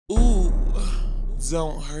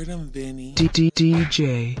Don't hurt him, Vinny.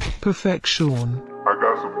 DJ Perfechun. I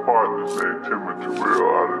got some partners named Tim and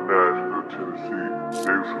Terrell out of Nashville, Tennessee.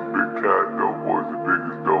 They were some big cat dope boys, the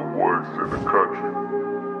biggest dope boys in the country.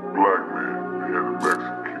 Black men, they had a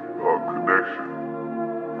Mexican connection.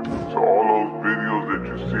 So all those videos that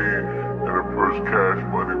you see in the first Cash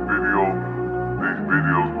Money video, these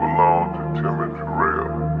videos belong to Tim and Terrell.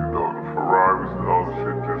 You know, the Ferraris and all the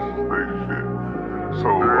shit, this is their shit. So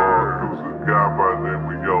there was a guy by the name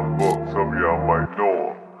of Young Buck, some of y'all might know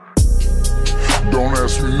him. Don't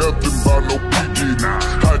ask me nothing about no PG.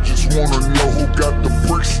 I just wanna know who got the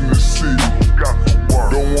bricks in the city.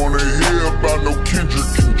 Don't wanna hear about no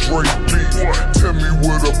Kendrick and Drake beat. Tell me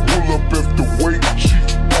where to pull up if the weight cheap.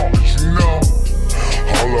 You know,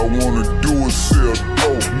 all I wanna do is sell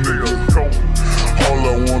dope, nigga. All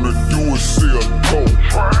I wanna do is sell dope.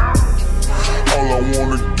 All I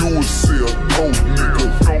wanna do is sell dope, nigga.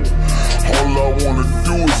 All I wanna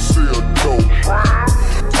do is sell dope.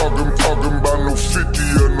 Talking about no 50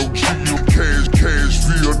 or no G or cash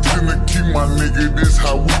via dinner. Keep my nigga, this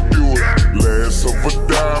how we do it. Last of a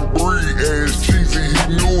dime breed, ass cheesy, he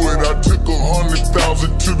knew it. I took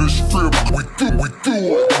 100,000 to the strip, we threw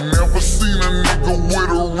it. I never seen a nigga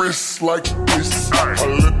with a wrist like this. I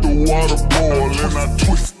let the water boil and I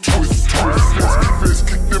twist. Fist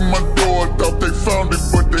kicked in my door, thought they found it,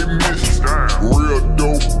 but they missed. Real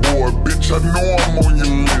dope boy, bitch, I know I'm on your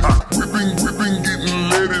list. We been getting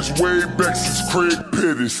letters way back since Craig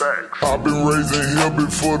Pettis. I've been raising hell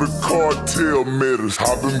before the cartel met us.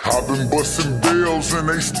 I've been busting bells and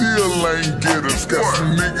they still ain't get us. Got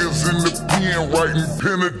some niggas in the pen writing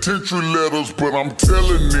penitentiary letters, but I'm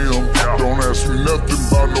telling them, don't ask me nothing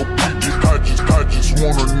about no PG. I just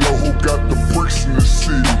wanna know who got the bricks in the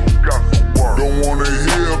city. Don't wanna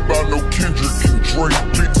hear about no Kendrick and Drake.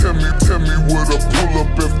 Tell me where to pull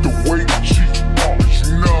up if the weight cheap.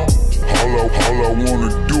 You know, all I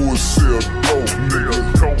wanna do is sell dope, nigga.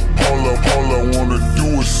 All I wanna do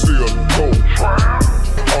is sell dope.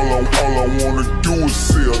 All I wanna do is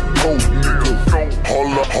sell dope, nigga.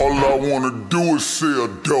 All I wanna do is sell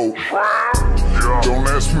dope. Don't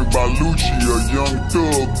ask me about Lucci or Young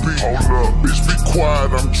Thug beat. Bitch, be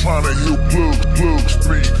quiet, I'm tryna hear plug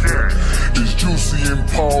speak. It's Juicy and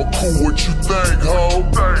Paul cool, what you think, ho?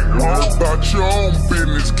 Worry about your own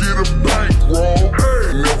business, get a bankroll.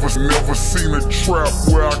 Never seen a trap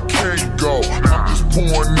where I can't go. I'm just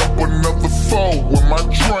pouring up another foe when my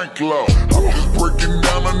drink low. I'm just breaking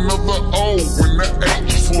down another O when the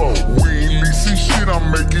H flow. We ain't leasing shit,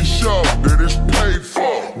 I'm making sure that it's paid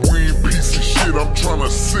for. We ain't piece of shit, I'm tryna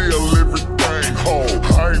sell everything whole.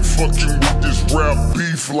 I ain't fucking with this rap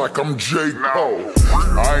beef like I'm J. Cole.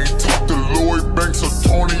 I ain't talked to Lloyd Banks or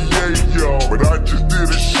Tony Yayo, but I just did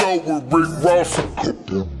a show with Rick Ross a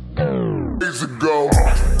couple days ago.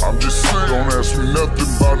 I'm just saying, don't ask me nothing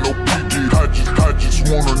about no PG. I just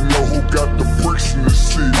wanna know who got the bricks in the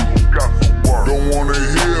city. Don't wanna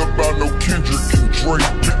hear about no Kendrick and Drake.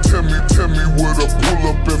 Tell me where to pull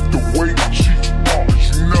up if the weight cheap.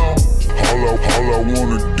 You know, all I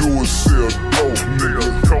wanna do is sell dope, nigga.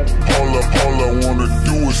 All I wanna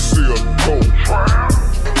do is sell dope.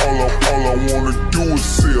 All I wanna do is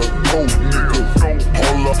sell dope, nigga.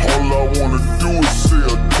 All I wanna do is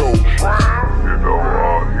sell dope. You know,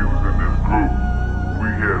 he was in this group. We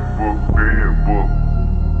had Book, they had Book,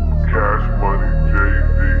 Cash Money,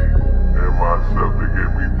 Jay-Z, and myself. They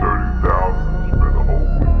gave me 30,000 to spend a whole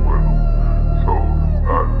week with them. So,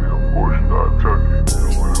 unfortunately, I took it.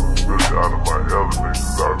 When it was really out of my element,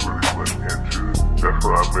 because I really went into it. That's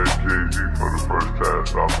when I met Jay-Z for the first time.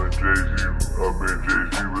 So I've been Jay-Z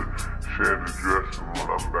with Shannon dressing when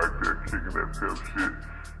I'm back there kicking that pimp shit,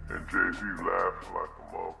 and Jay-Z laughing like a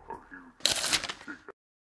motherfucker.